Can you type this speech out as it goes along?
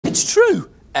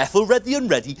Ethelred the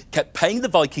Unready kept paying the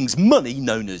Vikings money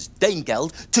known as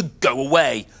Danegeld to go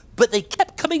away. But they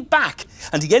kept coming back,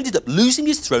 and he ended up losing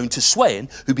his throne to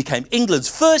Sweyn, who became England's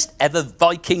first ever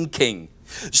Viking king.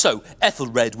 So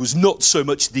Ethelred was not so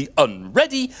much the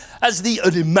unready as the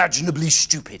unimaginably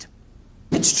stupid.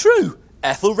 It's true.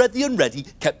 Ethelred the Unready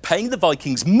kept paying the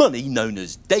Vikings money known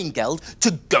as Danegeld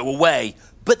to go away.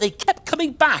 But they kept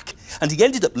coming back, and he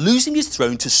ended up losing his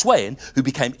throne to Sweyn, who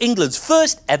became England's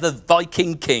first ever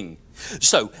Viking king.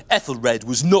 So Ethelred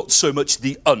was not so much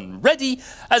the unready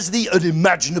as the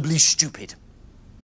unimaginably stupid.